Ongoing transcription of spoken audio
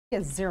He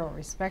has zero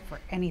respect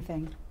for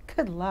anything.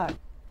 Good luck.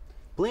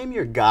 Blame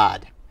your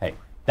God. Hey,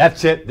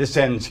 that's it. This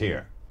ends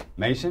here.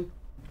 Mason?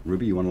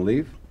 Ruby, you want to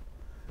leave?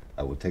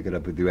 I will take it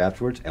up with you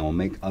afterwards, and we'll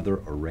make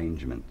other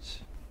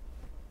arrangements.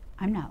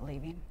 I'm not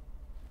leaving.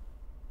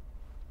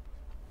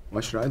 Why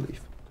should I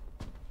leave?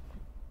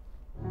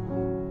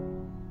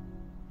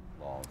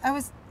 I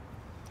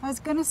was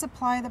gonna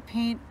supply the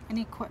paint and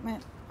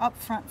equipment up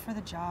front for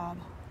the job.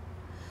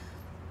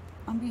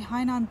 I'm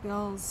behind on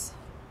bills.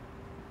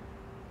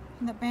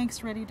 And the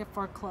bank's ready to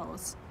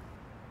foreclose.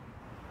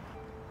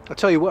 I'll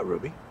tell you what,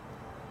 Ruby.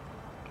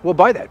 We'll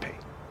buy that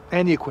paint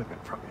and the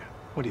equipment from you.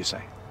 What do you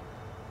say?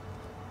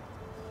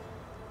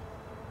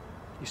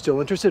 You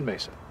still interested,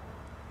 Mason?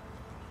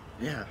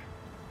 Yeah.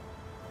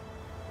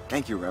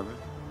 Thank you, Reverend.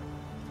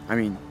 I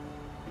mean,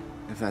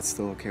 if that's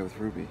still okay with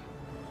Ruby.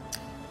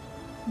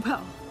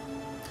 Well,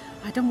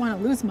 I don't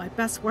want to lose my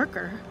best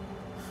worker.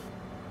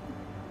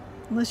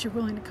 Unless you're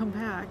willing to come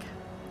back.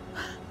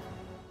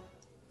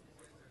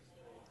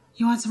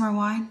 You want some more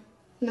wine?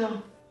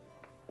 No.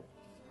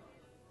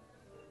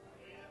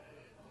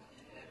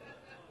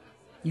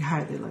 You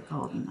hardly look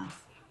old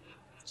enough.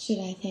 Should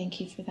I thank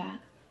you for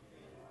that?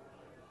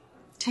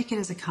 Take it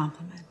as a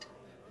compliment.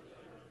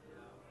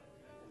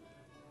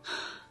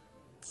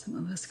 Some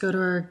of us go to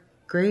our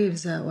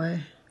graves that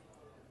way.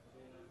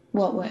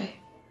 What way?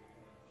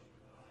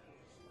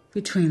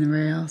 Between the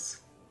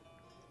rails.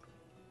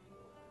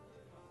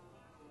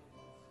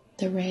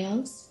 The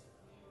rails?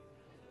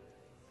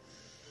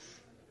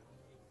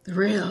 The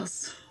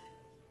rails.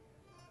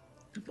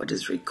 What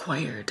is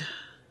required.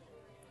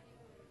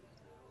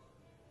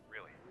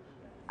 Really?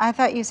 I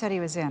thought you said he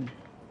was in.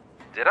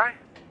 Did I?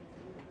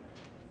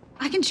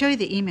 I can show you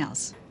the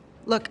emails.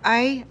 Look,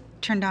 I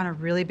turned down a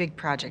really big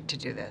project to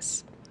do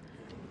this.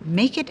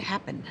 Make it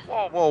happen.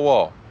 Whoa, whoa,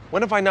 whoa.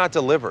 When have I not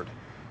delivered?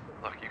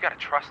 Look, you gotta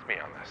trust me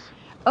on this.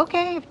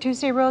 Okay, if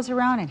Tuesday rolls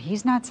around and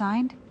he's not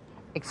signed,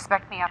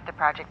 expect me off the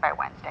project by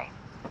Wednesday.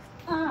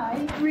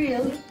 I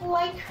really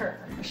like her.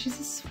 She's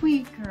a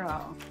sweet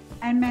girl.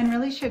 And men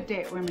really should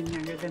date women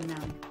younger than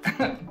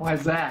them.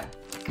 Why's that?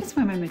 Because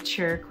women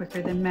mature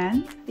quicker than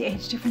men. The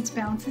age difference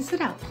balances it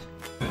out.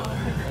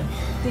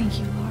 Thank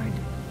you, Lord,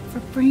 for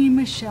bringing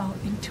Michelle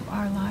into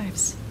our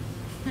lives.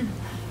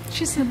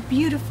 She's a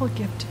beautiful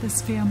gift to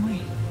this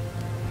family.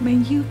 May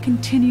you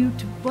continue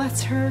to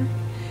bless her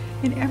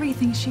in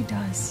everything she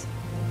does.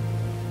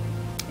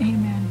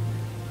 Amen.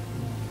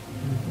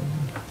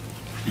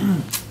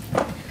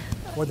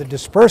 For the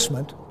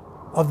disbursement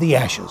of the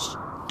ashes.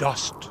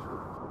 Dust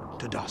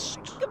to dust.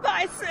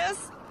 Goodbye,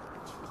 sis.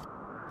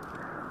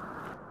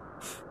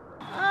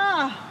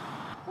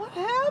 What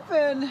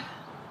happened?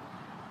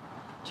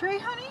 Trey,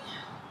 honey?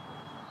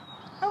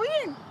 Are we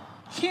in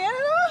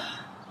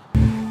Canada?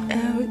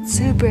 Oh, it's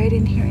so bright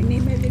in here. I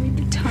need my Louis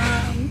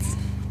Vuittons.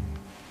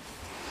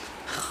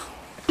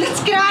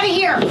 Let's get out of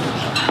here!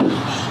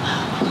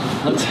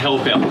 Let's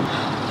help him.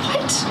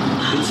 What?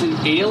 It's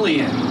an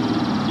alien.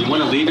 You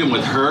want to leave him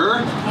with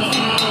her?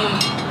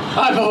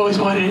 I've always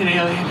wanted an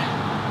alien.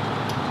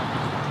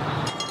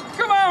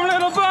 Come on,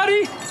 little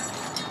buddy!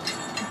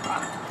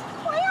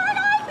 Why aren't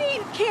I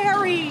being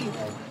carried?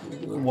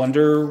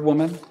 Wonder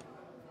Woman?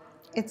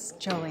 It's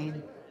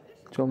Jolene.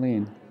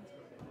 Jolene.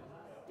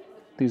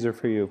 These are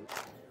for you.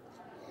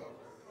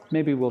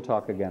 Maybe we'll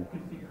talk again.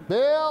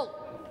 Bill!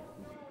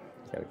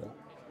 Gotta go.